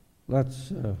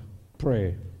Let's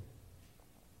pray.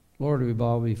 Lord, we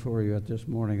bow before you at this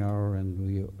morning hour, and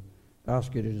we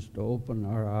ask you to just open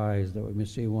our eyes that we may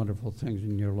see wonderful things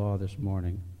in your law this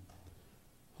morning.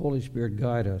 Holy Spirit,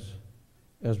 guide us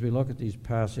as we look at these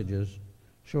passages.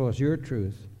 Show us your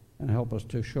truth and help us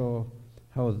to show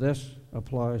how this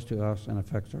applies to us and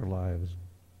affects our lives.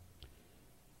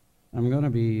 I'm going to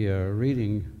be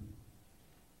reading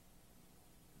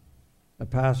a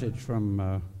passage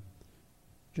from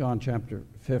John chapter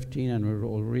 15, and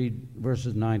we'll read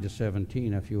verses 9 to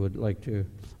 17 if you would like to.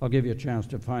 I'll give you a chance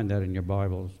to find that in your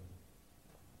Bibles.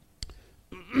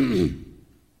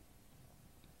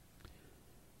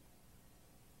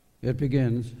 It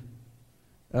begins,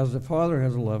 "As the Father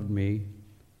has loved me,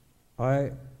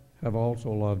 I have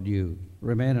also loved you.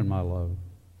 Remain in my love.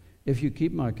 If you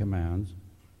keep my commands,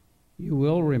 you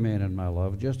will remain in my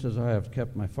love, just as I have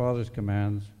kept my Father's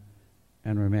commands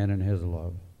and remain in his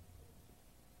love.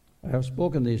 I have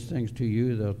spoken these things to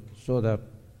you so that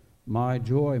my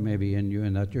joy may be in you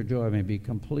and that your joy may be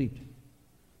complete.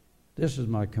 This is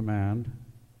my command: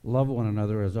 love one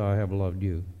another as I have loved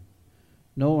you.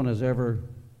 No one has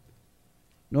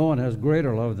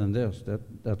greater love than this,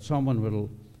 that someone will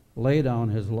lay down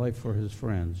his life for his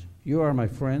friends. You are my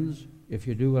friends if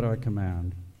you do what I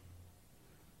command.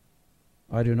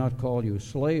 I do not call you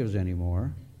slaves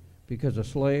anymore, because a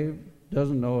slave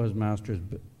doesn't know his master's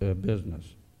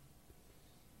business.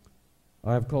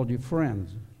 I have called you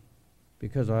friends,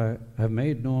 because I have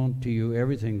made known to you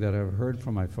everything that I have heard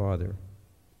from my Father.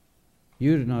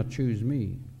 You did not choose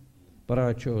me, but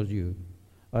I chose you.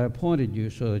 I appointed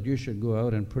you so that you should go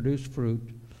out and produce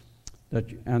fruit,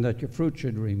 and that your fruit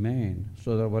should remain,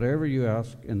 so that whatever you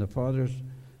ask the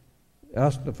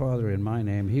Father in my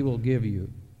name, he will give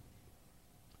you.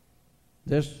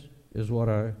 This is what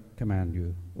I command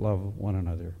you: love one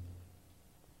another."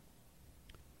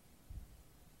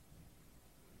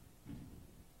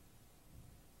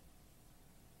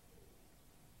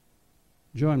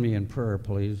 Join me in prayer,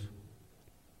 please.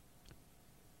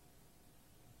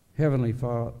 Heavenly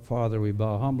Father, we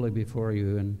bow humbly before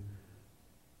you in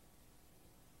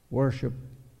worship,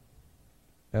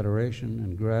 adoration,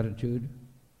 and gratitude.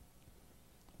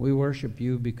 We worship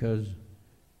you because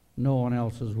no one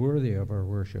else is worthy of our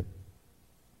worship.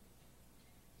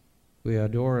 We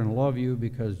adore and love you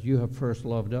because you have first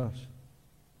loved us.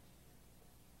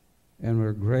 And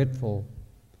we're grateful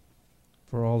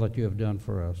for all that you have done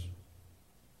for us,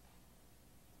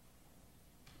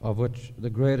 of which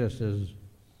the greatest is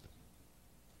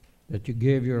that you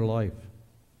gave your life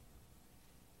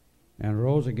and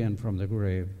rose again from the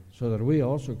grave so that we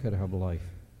also could have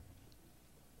life.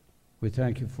 We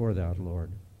thank you for that,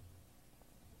 Lord.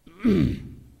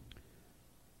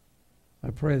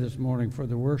 I pray this morning for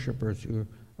the worshipers who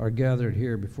are gathered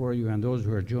here before you and those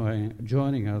who are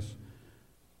joining us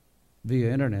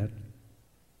via internet.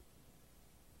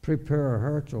 Prepare our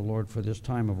hearts, O Lord, for this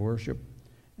time of worship,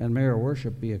 and may our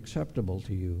worship be acceptable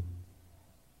to you.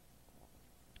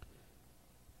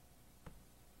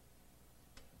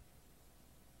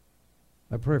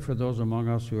 I pray for those among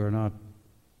us who are not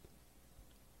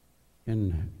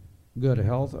in good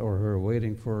health or who are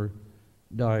waiting for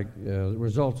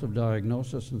results of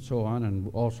diagnosis and so on, and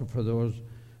also for those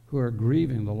who are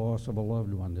grieving the loss of a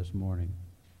loved one this morning.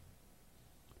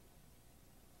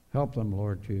 Help them,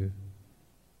 Lord, to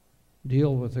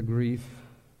deal with the grief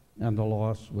and the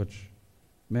loss which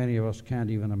many of us can't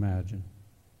even imagine.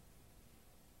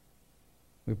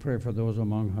 We pray for those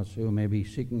among us who may be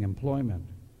seeking employment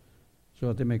so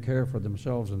that they may care for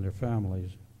themselves and their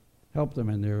families. Help them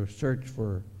in their search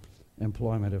for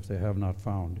employment if they have not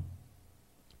found.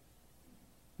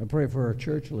 I pray for our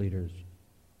church leaders,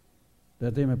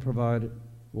 that they may provide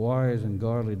wise and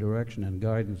godly direction and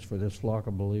guidance for this flock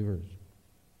of believers.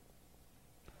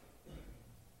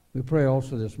 We pray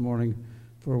also this morning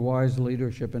for wise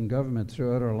leadership and government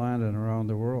throughout our land and around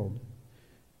the world.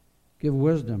 Give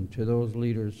wisdom to those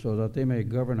leaders so that they may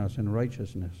govern us in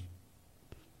righteousness.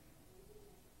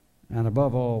 And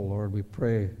above all, Lord, we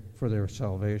pray for their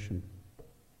salvation.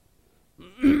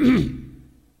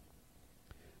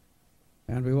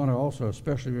 And we want to also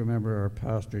especially remember our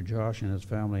pastor Josh and his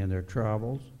family in their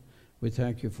travels. We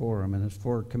thank you for him and his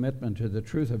commitment to the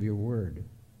truth of your word.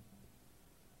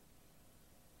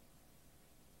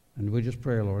 And we just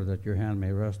pray, Lord, that your hand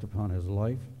may rest upon his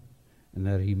life and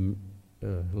that he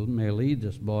may lead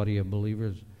this body of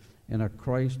believers in a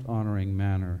Christ-honoring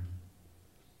manner.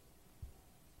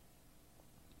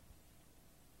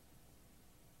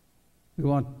 We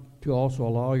want to also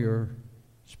allow your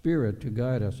Spirit to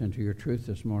guide us into your truth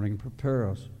this morning.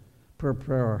 Prepare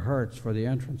our hearts for the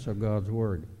entrance of God's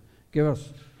word. Give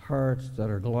us hearts that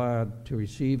are glad to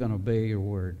receive and obey your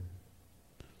word.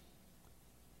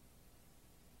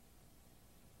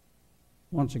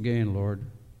 Once again, Lord,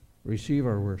 receive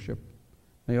our worship.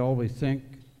 May all we think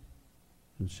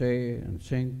and say and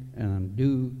sing and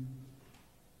do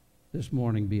this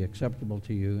morning be acceptable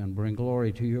to you and bring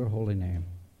glory to your holy name.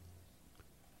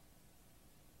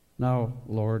 Now,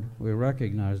 Lord, we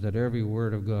recognize that every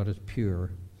word of God is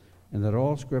pure and that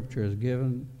all Scripture is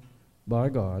given by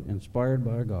God, inspired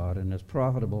by God, and is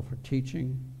profitable for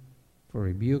teaching, for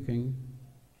rebuking,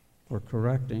 for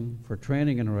correcting, for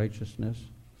training in righteousness,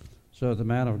 so that the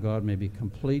man of God may be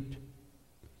complete,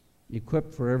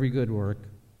 equipped for every good work.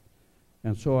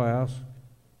 And so I ask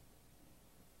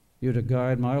you to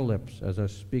guide my lips as I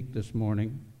speak this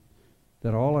morning,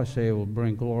 that all I say will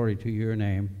bring glory to your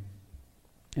name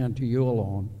and to you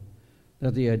alone,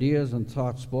 that the ideas and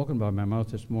thoughts spoken by my mouth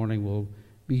this morning will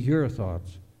be your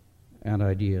thoughts and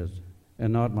ideas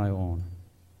and not my own.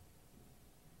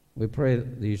 We pray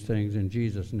these things in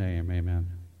Jesus' name, amen.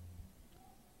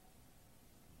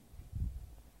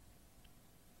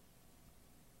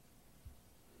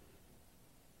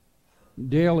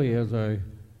 Daily, as I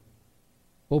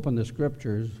open the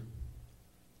Scriptures,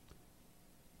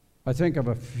 I think of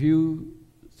a few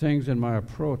things in my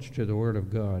approach to the Word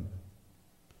of God.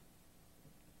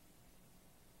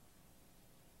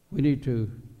 I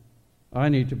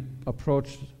need to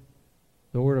approach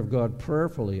the Word of God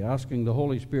prayerfully, asking the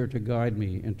Holy Spirit to guide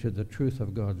me into the truth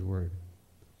of God's Word.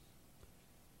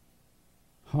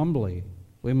 Humbly,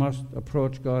 we must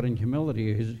approach God in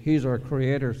humility. He's our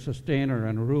Creator, Sustainer,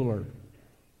 and Ruler.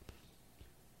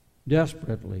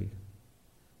 Desperately,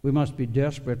 we must be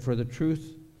desperate for the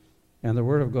truth, and the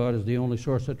Word of God is the only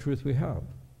source of truth we have.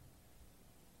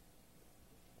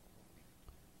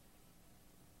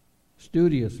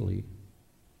 Studiously,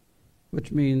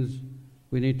 which means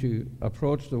we need to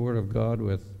approach the Word of God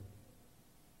with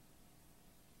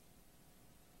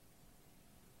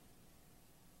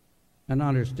an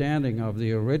understanding of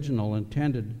the original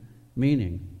intended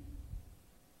meaning.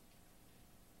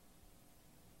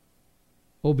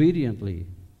 Obediently.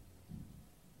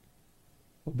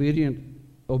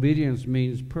 Obedience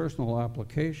means personal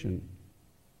application.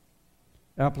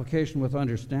 Application with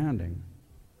understanding.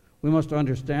 We must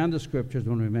understand the Scriptures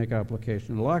when we make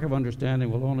application. A lack of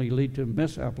understanding will only lead to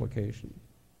misapplication.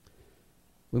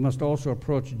 We must also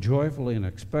approach joyfully and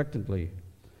expectantly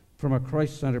from a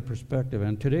Christ-centered perspective.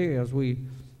 And today, as we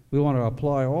want to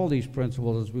apply all these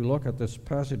principles as we look at this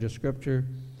passage of Scripture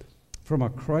from a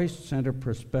Christ-centered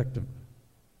perspective.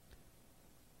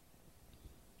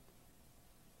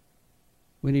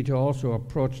 We need to also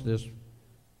approach this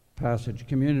passage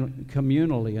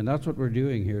communally, and that's what we're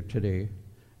doing here today.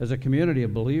 As a community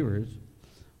of believers,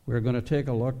 we're going to take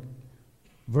a look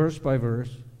verse by verse,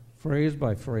 phrase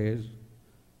by phrase,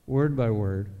 word by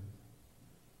word.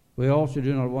 We also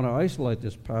do not want to isolate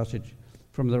this passage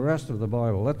from the rest of the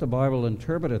Bible. Let the Bible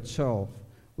interpret itself.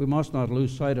 We must not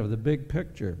lose sight of the big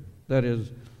picture, that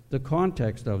is, the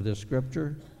context of this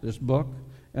Scripture, this book,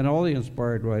 and all the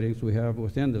inspired writings we have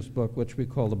within this book, which we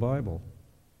call the Bible.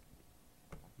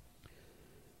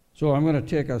 So I'm going to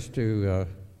take us to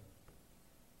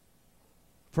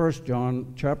 1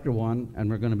 John chapter 1, and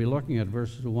we're going to be looking at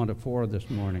verses 1 to 4 this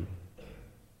morning.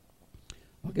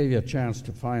 I'll give you a chance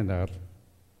to find that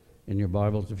in your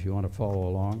Bibles if you want to follow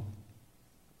along.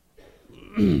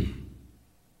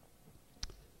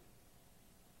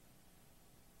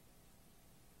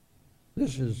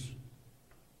 This is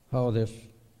how this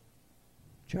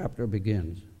chapter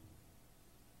begins.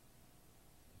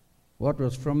 What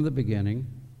was from the beginning,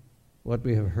 what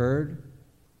we have heard,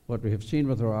 what we have seen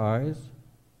with our eyes,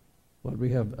 what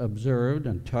we have observed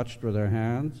and touched with our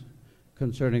hands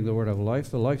concerning the word of life,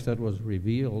 the life that was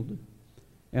revealed,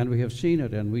 and we have seen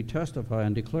it, and we testify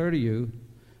and declare to you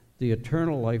the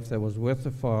eternal life that was with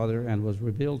the Father and was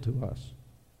revealed to us.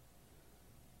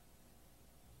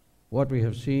 What we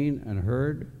have seen and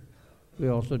heard, we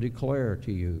also declare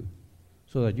to you,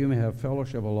 so that you may have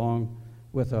fellowship along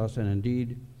with us, and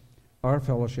indeed our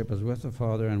fellowship is with the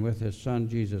Father and with his Son,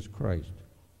 Jesus Christ.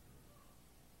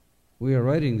 We are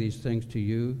writing these things to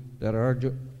you that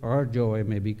our joy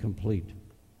may be complete.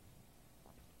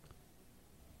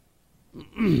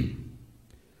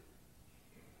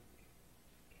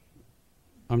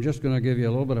 I'm just going to give you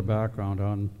a little bit of background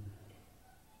on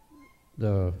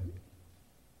the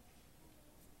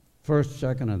first,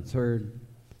 second, and third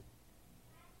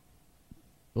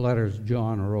letters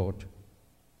John wrote.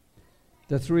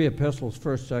 The three epistles,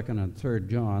 1st, 2nd, and 3rd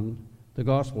John, the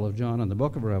Gospel of John and the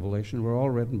book of Revelation, were all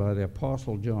written by the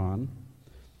Apostle John,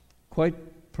 quite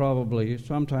probably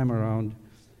sometime around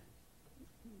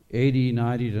AD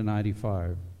 90 to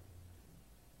 95.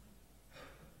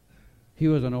 He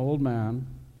was an old man,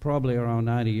 probably around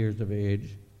 90 years of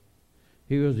age.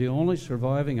 He was the only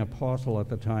surviving apostle at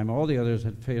the time. All the others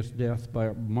had faced death by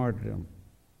martyrdom.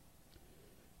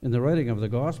 In the writing of the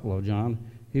Gospel of John,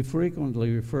 he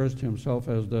frequently refers to himself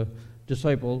as the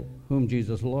disciple whom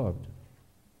Jesus loved.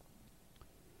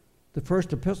 The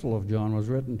first epistle of John was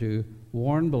written to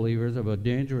warn believers about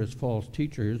dangerous false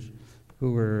teachers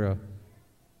who were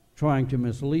trying to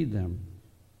mislead them.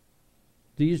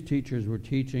 These teachers were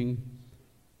teaching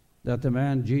that the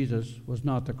man Jesus was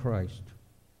not the Christ,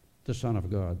 the Son of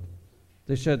God.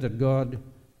 They said that God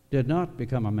did not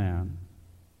become a man.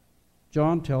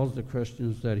 John tells the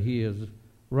Christians that he is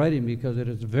writing because it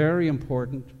is very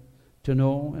important to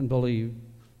know and believe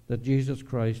that Jesus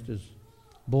Christ is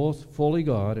both fully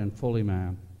God and fully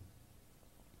man.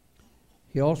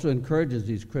 He also encourages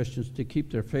these Christians to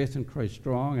keep their faith in Christ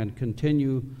strong and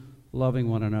continue loving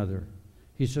one another.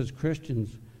 He says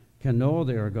Christians can know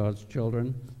they are God's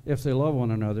children if they love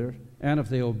one another and if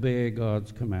they obey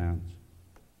God's commands.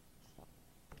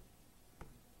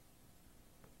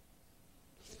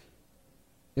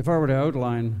 If I were to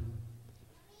outline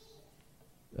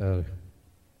 1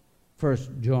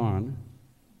 John,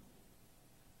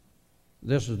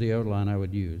 this is the outline I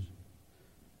would use.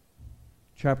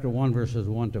 Chapter 1, verses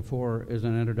 1 to 4 is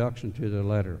an introduction to the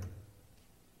letter.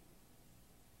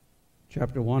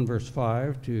 Chapter 1, verse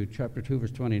 5 to chapter 2,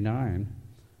 verse 29,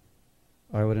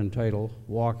 I would entitle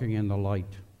Walking in the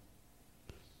Light.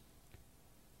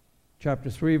 Chapter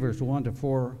 3, verse 1 to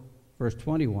 4, verse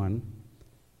 21,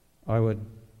 I would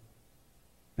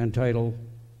entitle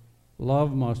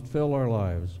Love Must Fill Our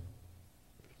Lives.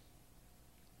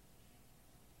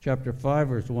 Chapter 5,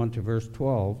 verse 1 to verse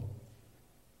 12,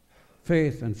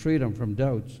 Faith and Freedom from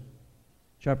Doubts.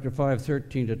 Chapter 5,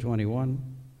 13 to 21,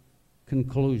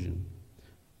 Conclusion.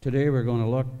 Today we're going to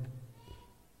look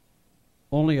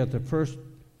only at the first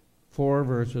 4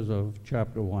 verses of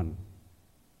chapter 1.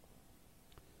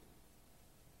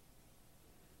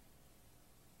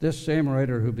 This same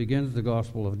writer who begins the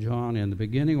Gospel of John, in the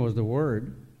beginning was the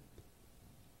Word.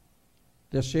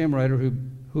 This same writer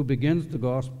who begins the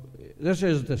Gospel, this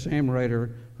is the same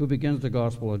writer who begins the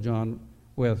Gospel of John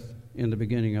with, in the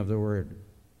beginning of the Word,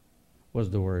 was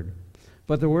the Word.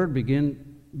 But the word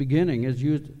beginning is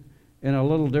used in a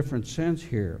little different sense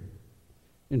here.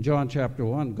 In John chapter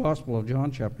 1, Gospel of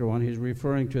John chapter 1, he's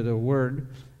referring to the Word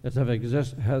as having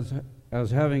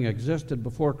existed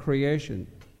before creation.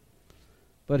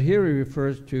 But here he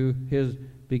refers to his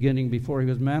beginning before he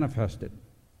was manifested.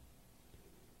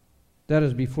 That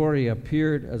is, before he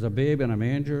appeared as a babe in a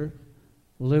manger,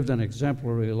 lived an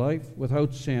exemplary life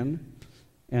without sin,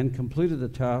 and completed the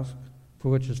task for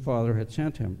which his Father had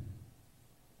sent him.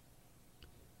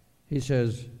 He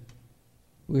says,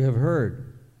 we have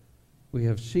heard, we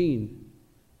have seen,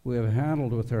 we have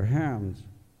handled with our hands.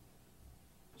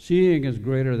 Seeing is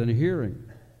greater than hearing,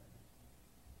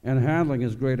 and handling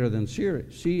is greater than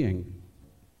seeing.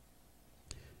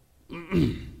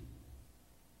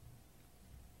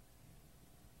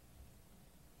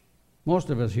 Most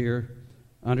of us here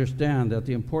understand that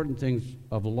the important things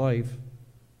of life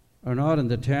are not in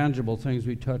the tangible things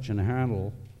we touch and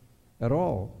handle at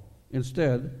all.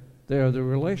 Instead, they are the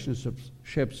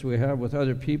relationships we have with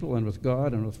other people and with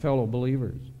God and with fellow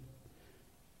believers.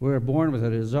 We are born with a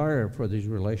desire for these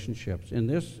relationships. In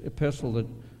this epistle, the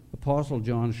Apostle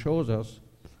John shows us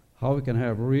how we can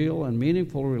have real and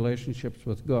meaningful relationships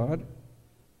with God,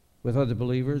 with other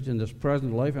believers in this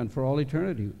present life and for all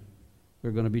eternity.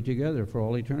 We're going to be together for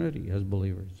all eternity as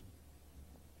believers.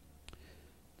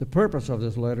 The purpose of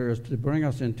this letter is to bring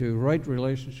us into right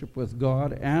relationship with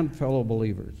God and fellow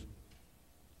believers.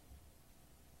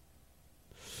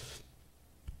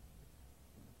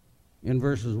 In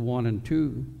verses 1 and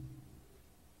 2,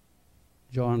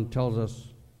 John tells us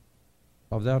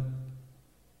of that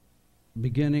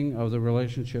beginning of the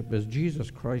relationship is Jesus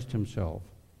Christ himself.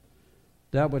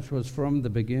 That which was from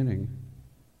the beginning,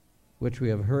 which we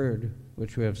have heard,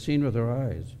 which we have seen with our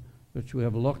eyes, which we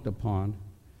have looked upon,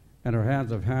 and our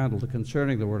hands have handled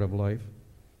concerning the word of life.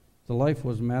 The life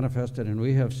was manifested, and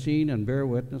we have seen and bear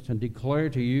witness and declare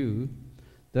to you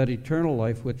that eternal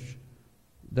life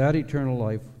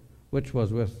which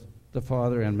was with the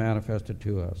Father and manifested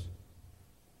to us.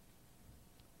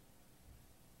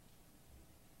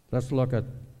 Let's look at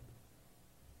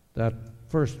that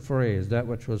first phrase, that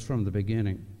which was from the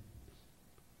beginning.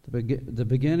 The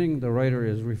beginning the writer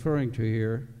is referring to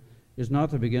here is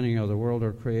not the beginning of the world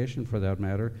or creation for that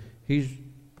matter. He's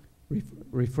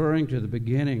referring to the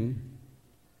beginning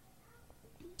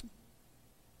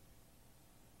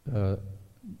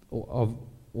of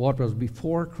what was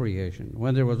before creation,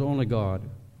 when there was only God,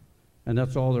 and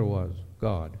that's all there was,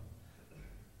 God.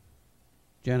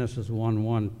 Genesis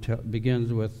 1:1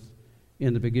 begins with,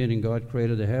 in the beginning God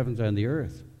created the heavens and the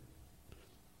earth.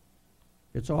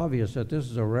 It's obvious that this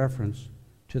is a reference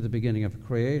to the beginning of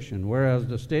creation, whereas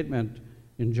the statement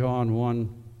in 1 John 1,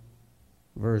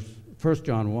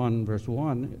 verse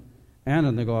 1, and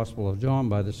in the Gospel of John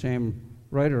by the same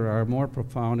writer are more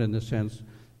profound in the sense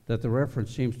that the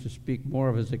reference seems to speak more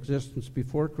of his existence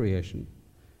before creation.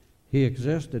 He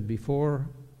existed before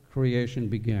creation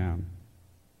began.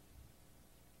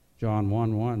 John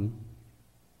 1:1,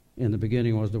 in the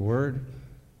beginning was the Word,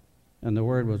 and the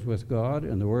Word was with God,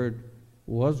 and the Word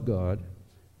was God.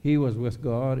 He was with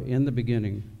God in the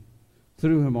beginning.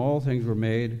 Through him all things were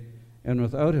made, and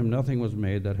without him nothing was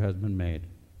made that has been made.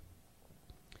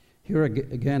 Here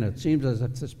again, it seems as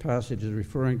if this passage is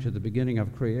referring to the beginning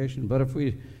of creation, but if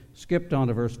we skipped on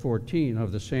to verse 14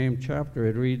 of the same chapter,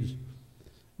 it reads,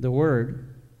 "The Word,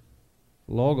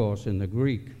 logos in the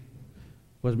Greek,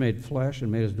 was made flesh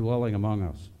and made his dwelling among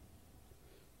us."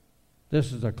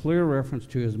 This is a clear reference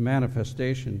to his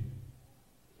manifestation.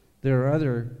 There are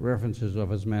other references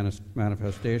of his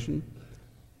manifestation.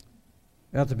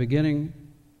 At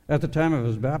the time of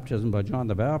his baptism by John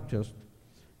the Baptist,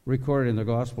 recorded in the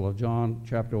Gospel of John,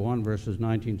 chapter 1, verses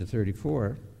 19 to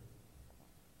 34.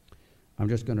 I'm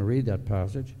just going to read that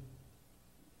passage.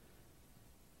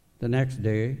 The next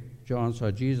day, John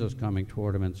saw Jesus coming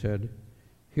toward him and said,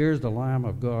 "Here's the Lamb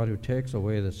of God who takes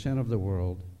away the sin of the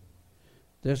world.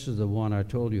 This is the one I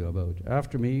told you about.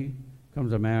 After me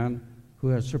comes a man who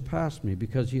has surpassed me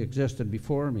because he existed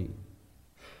before me.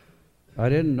 I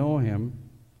didn't know him,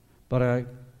 but I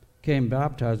came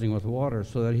baptizing with water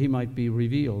so that he might be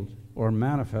revealed or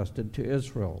manifested to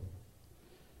Israel."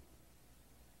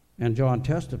 And John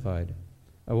testified,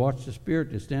 "I watched the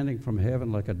Spirit descending from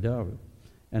heaven like a dove,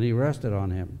 and he rested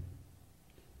on him.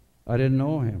 I didn't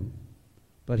know him,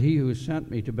 but he who sent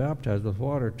me to baptize with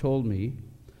water told me,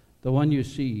 'The one you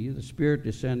see, the Spirit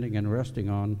descending and resting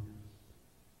on,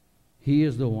 he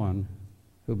is the one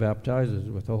who baptizes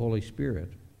with the Holy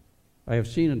Spirit. I have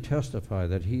seen and testify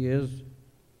that he is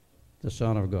the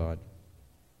Son of God.'"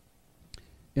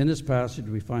 In this passage,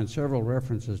 we find several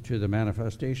references to the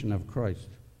manifestation of Christ.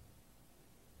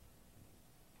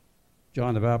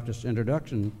 John the Baptist's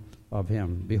introduction of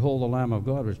him, "Behold the Lamb of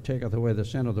God which taketh away the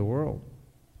sin of the world."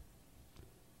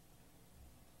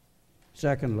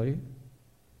 Secondly,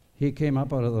 he came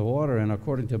up out of the water, and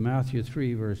according to Matthew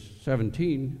 3, verse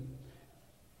 17,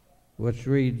 which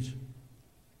reads,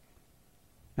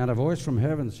 "And a voice from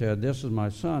heaven said, 'This is my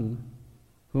Son,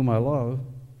 whom I love,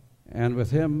 and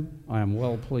with him I am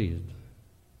well pleased.'"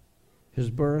 His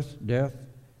birth, death,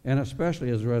 and especially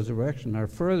his resurrection are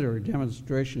further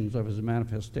demonstrations of his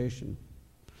manifestation.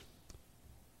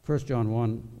 1 John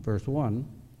 1, verse 1,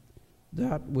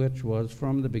 "That which was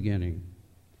from the beginning."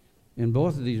 In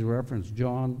both of these references,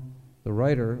 John, the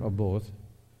writer of both,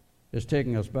 is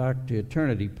taking us back to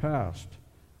eternity past,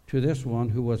 to this one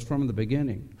who was from the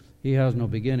beginning. He has no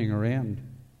beginning or end.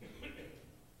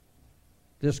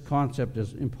 This concept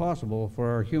is impossible for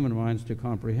our human minds to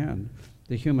comprehend.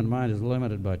 The human mind is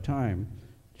limited by time.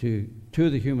 To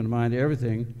the human mind,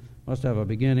 everything must have a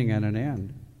beginning and an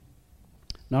end.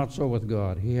 Not so with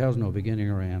God. He has no beginning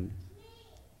or end.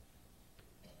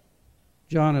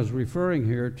 John is referring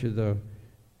here to the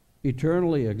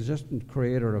eternally existent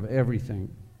creator of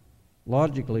everything.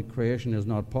 Logically, creation is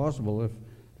not possible if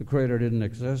the creator didn't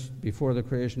exist before the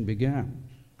creation began.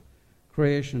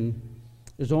 Creation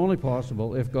is only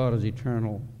possible if God is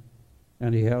eternal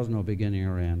and he has no beginning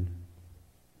or end.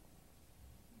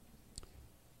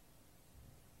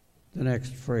 The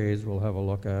next phrase we'll have a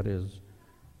look at is,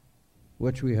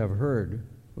 "which we have heard,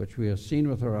 which we have seen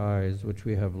with our eyes, which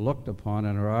we have looked upon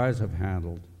and our eyes have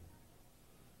handled."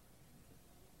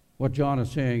 What John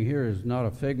is saying here is not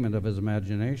a figment of his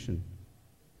imagination.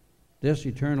 This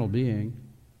eternal being,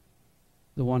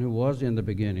 the one who was in the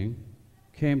beginning,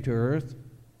 came to earth,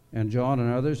 and John and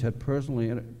others had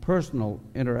personal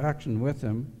interaction with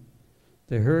him.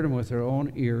 They heard him with their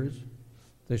own ears.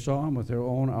 They saw him with their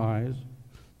own eyes.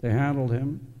 They handled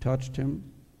him, touched him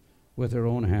with their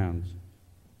own hands.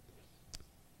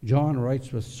 John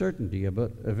writes with certainty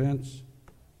about events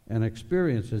and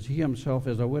experiences he himself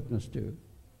is a witness to.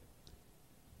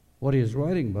 What he is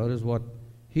writing about is what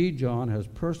he, John, has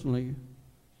personally,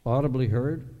 audibly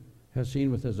heard, has seen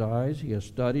with his eyes, he has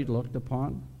studied, looked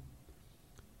upon,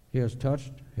 he has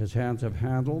touched, his hands have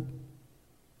handled.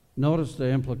 Notice the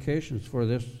implications for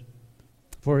this,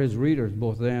 for his readers,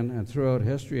 both then and throughout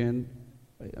history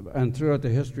and throughout the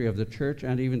history of the church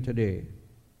and even today.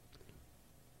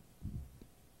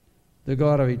 The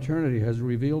God of eternity has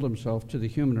revealed himself to the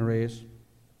human race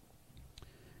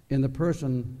in the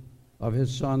person of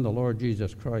his Son, the Lord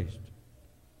Jesus Christ.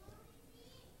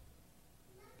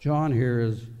 John here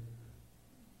is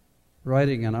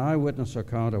writing an eyewitness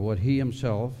account of what he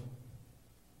himself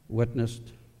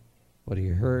witnessed, what he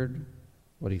heard,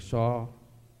 what he saw,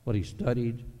 what he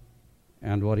studied,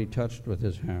 and what he touched with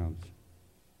his hands.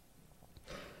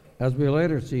 As we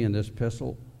later see in this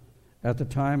epistle, at the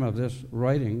time of this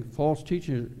writing, false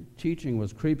teaching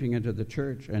was creeping into the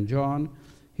church, and John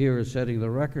here is setting the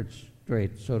record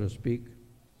straight, so to speak.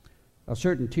 A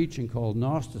certain teaching called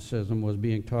Gnosticism was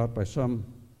being taught by some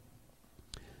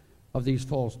of these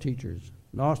false teachers.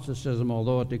 Gnosticism,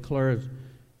 although it declares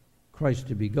Christ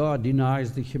to be God,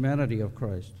 denies the humanity of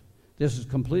Christ. This is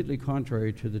completely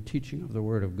contrary to the teaching of the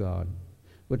Word of God,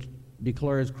 which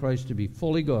declares Christ to be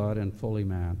fully God and fully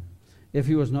man. If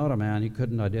he was not a man, he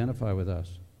couldn't identify with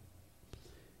us.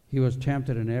 He was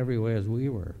tempted in every way as we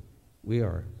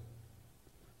are.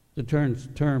 The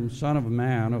term Son of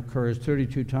Man occurs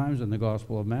 32 times in the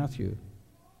Gospel of Matthew,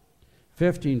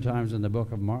 15 times in the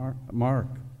book of Mark,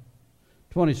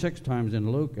 26 times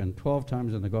in Luke, and 12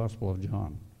 times in the Gospel of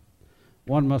John.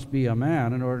 One must be a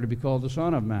man in order to be called the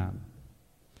Son of Man.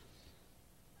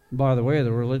 By the way,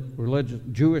 the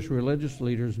Jewish religious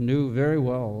leaders knew very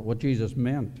well what Jesus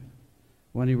meant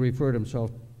when he referred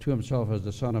to himself as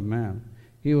the Son of Man.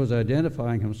 He was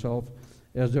identifying himself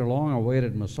as their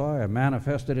long-awaited Messiah,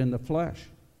 manifested in the flesh.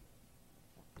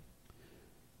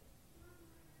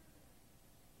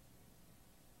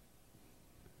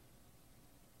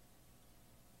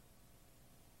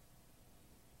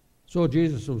 So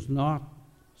Jesus was not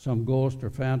some ghost or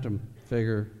phantom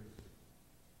figure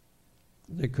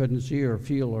they couldn't see or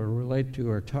feel or relate to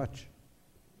or touch.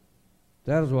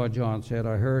 That is why John said,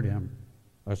 I heard him,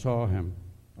 I saw him,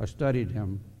 I studied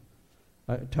him,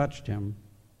 I touched him.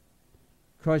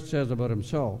 Christ says about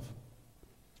himself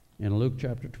in Luke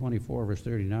chapter 24, verse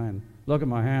 39, look at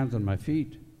my hands and my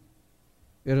feet.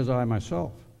 It is I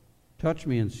myself. Touch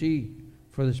me and see,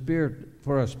 for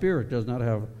a spirit does not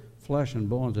have flesh and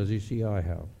bones as you see I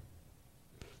have.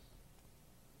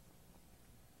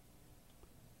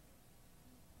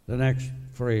 The next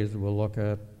phrase we'll look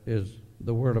at is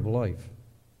the word of life.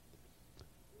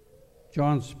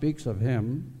 John speaks of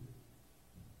him,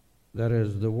 that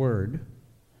is the Word,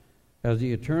 as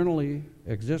the eternally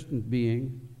existent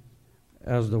being,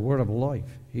 as the word of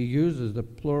life. He uses the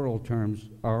plural terms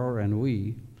our and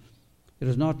we. It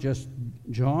is not just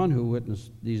John who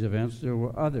witnessed these events, there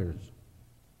were others.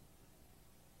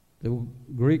 The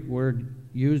Greek word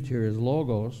used here is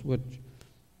logos, which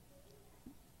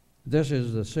this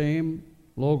is the same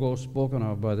logos spoken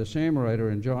of by the same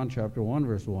writer in John chapter 1,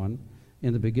 verse 1.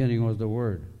 In the beginning was the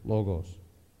word, logos.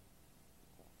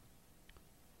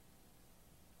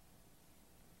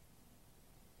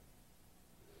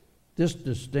 This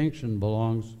distinction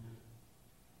belongs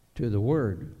to the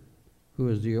Word, who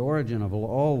is the origin of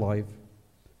all life.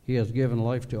 He has given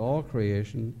life to all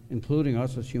creation, including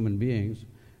us as human beings,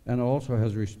 and also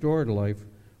has restored life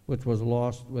which was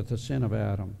lost with the sin of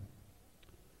Adam.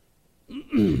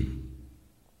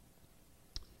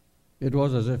 It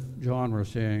was as if John were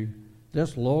saying,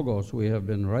 this logos we have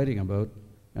been writing about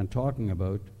and talking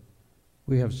about,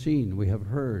 we have seen, we have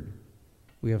heard,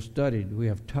 we have studied, we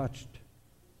have touched.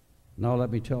 Now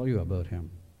let me tell you about him.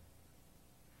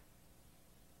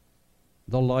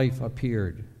 The life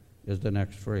appeared is the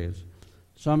next phrase.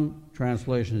 Some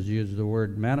translations use the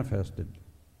word manifested.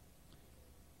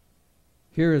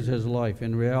 Here is his life.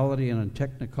 In reality and in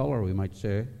technicolor, we might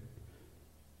say,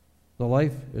 the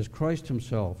life is Christ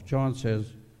himself. John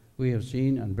says, we have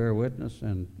seen and bear witness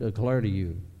and declare to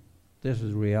you. This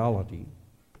is reality.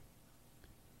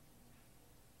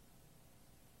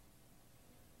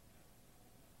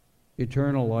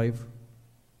 Eternal life,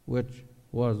 which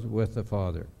was with the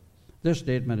Father. This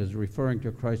statement is referring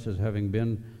to Christ as having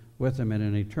been with him in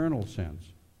an eternal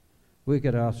sense. We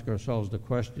could ask ourselves the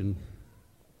question,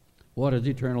 what is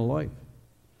eternal life?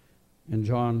 In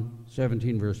John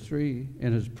 17, verse 3,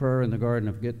 in his prayer in the Garden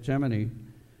of Gethsemane,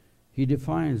 he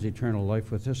defines eternal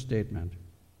life with this statement.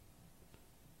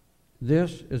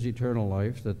 This is eternal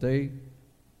life, that they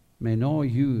may know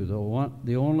you,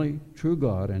 the only true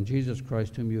God, and Jesus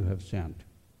Christ whom you have sent.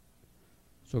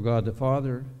 So God the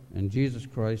Father and Jesus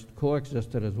Christ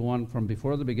coexisted as one from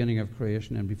before the beginning of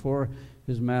creation and before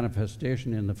his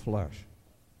manifestation in the flesh.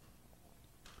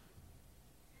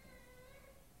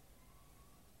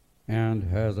 And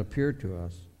has appeared to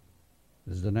us,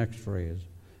 is the next phrase.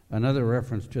 Another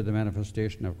reference to the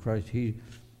manifestation of Christ.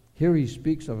 Here he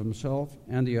speaks of himself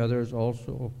and the others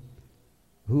also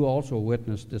who also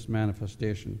witnessed this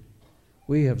manifestation.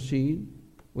 We have seen,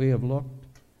 we have looked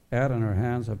at, and our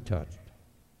hands have touched.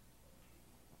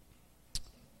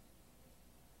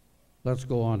 Let's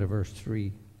go on to verse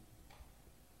 3.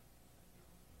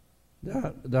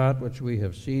 That which we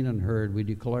have seen and heard, we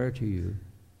declare to you,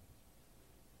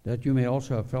 that you may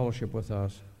also have fellowship with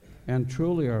us. And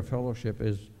truly our fellowship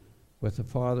is with the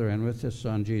Father and with His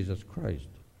Son, Jesus Christ.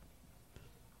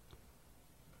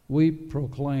 We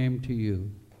proclaim to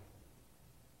you.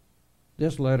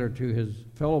 This letter to his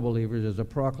fellow believers is a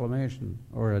proclamation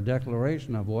or a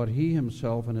declaration of what he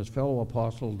himself and his fellow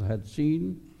apostles had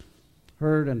seen,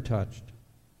 heard, and touched.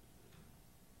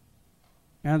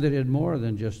 And they did more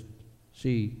than just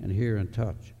see and hear and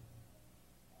touch.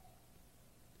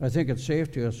 I think it's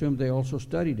safe to assume they also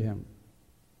studied him,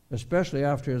 especially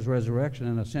after his resurrection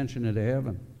and ascension into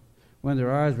heaven, when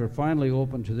their eyes were finally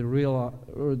opened to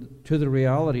the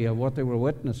reality of what they were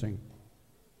witnessing.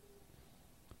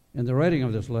 In the writing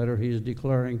of this letter, he is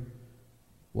declaring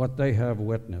what they have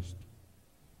witnessed.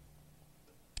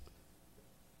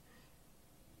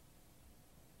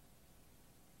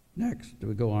 Next,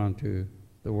 we go on to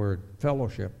the word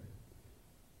fellowship.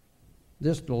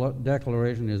 This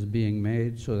declaration is being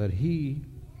made so that he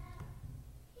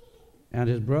and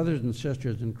his brothers and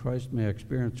sisters in Christ may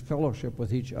experience fellowship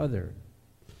with each other,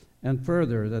 and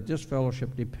further, that this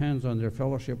fellowship depends on their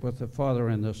fellowship with the Father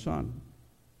and the Son.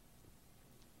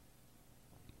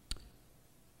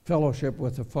 Fellowship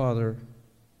with the Father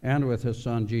and with His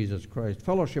Son, Jesus Christ.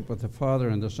 Fellowship with the Father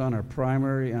and the Son are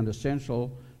primary and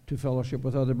essential to fellowship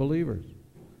with other believers.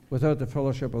 Without the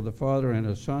fellowship of the Father and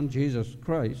His Son, Jesus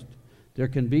Christ, there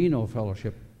can be no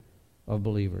fellowship of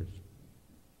believers.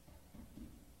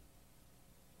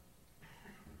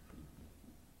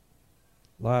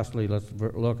 Lastly, let's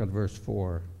look at verse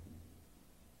 4.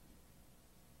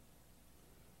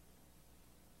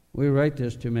 We write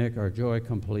this to make our joy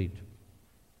complete.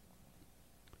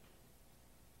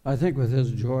 I think with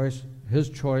his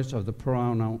choice of the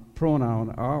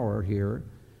pronoun our here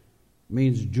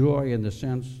means joy in the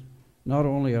sense not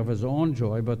only of his own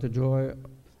joy, but the joy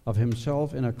of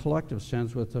himself in a collective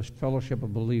sense with the fellowship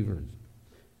of believers.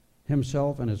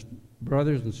 Himself and his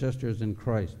brothers and sisters in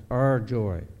Christ, our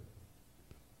joy.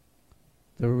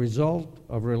 The result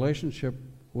of relationship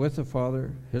with the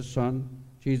Father, His Son,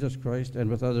 Jesus Christ, and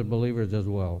with other believers as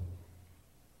well.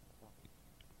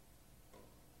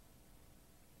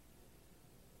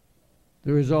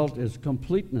 The result is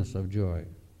completeness of joy.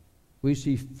 We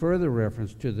see further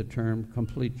reference to the term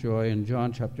complete joy in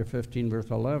John chapter 15, verse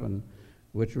 11,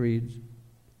 which reads,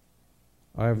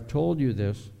 I have told you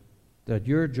this, that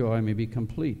your joy may be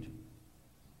complete.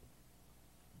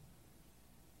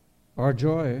 Our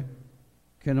joy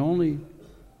can only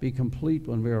be complete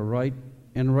when we are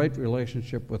in right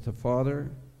relationship with the Father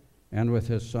and with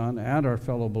His Son and our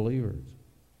fellow believers.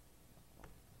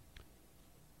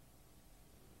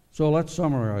 So let's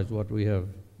summarize what we have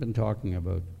been talking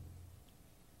about.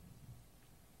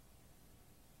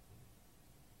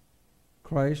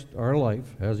 Christ, our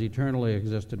life, has eternally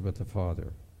existed with the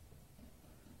Father.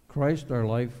 Christ, our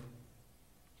life,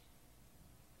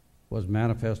 was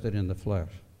manifested in the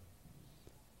flesh.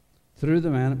 Through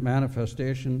the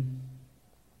manifestation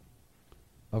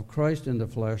of Christ in the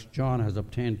flesh, John has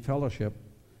obtained fellowship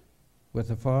with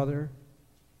the Father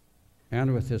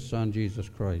and with His Son, Jesus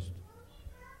Christ.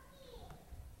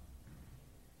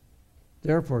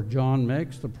 Therefore, John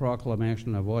makes the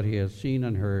proclamation of what he has seen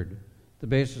and heard, the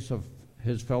basis of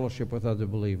his fellowship with other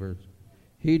believers.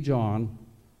 He, John,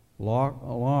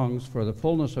 longs for the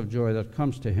fullness of joy that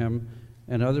comes to him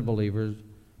and other believers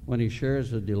when he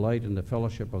shares the delight in the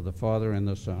fellowship of the Father and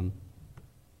the Son.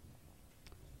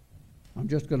 I'm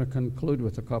just going to conclude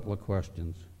with a couple of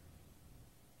questions.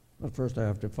 But first I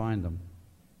have to find them.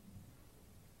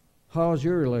 How is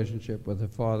your relationship with the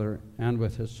Father and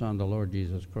with His Son, the Lord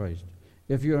Jesus Christ?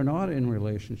 If you are not in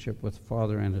relationship with the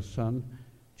Father and His Son,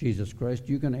 Jesus Christ,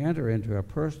 you can enter into a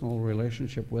personal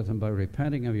relationship with Him by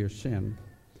repenting of your sin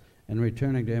and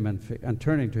returning to Him and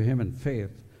turning to Him in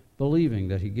faith, believing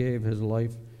that He gave His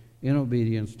life in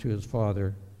obedience to His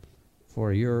Father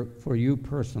for you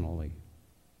personally.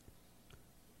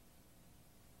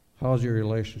 How's your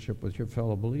relationship with your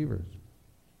fellow believers?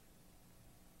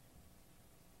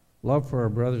 Love for our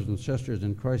brothers and sisters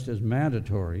in Christ is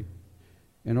mandatory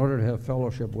in order to have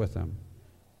fellowship with them.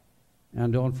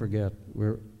 And don't forget,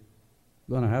 we're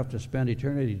going to have to spend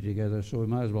eternity together, so we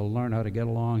might as well learn how to get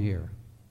along here.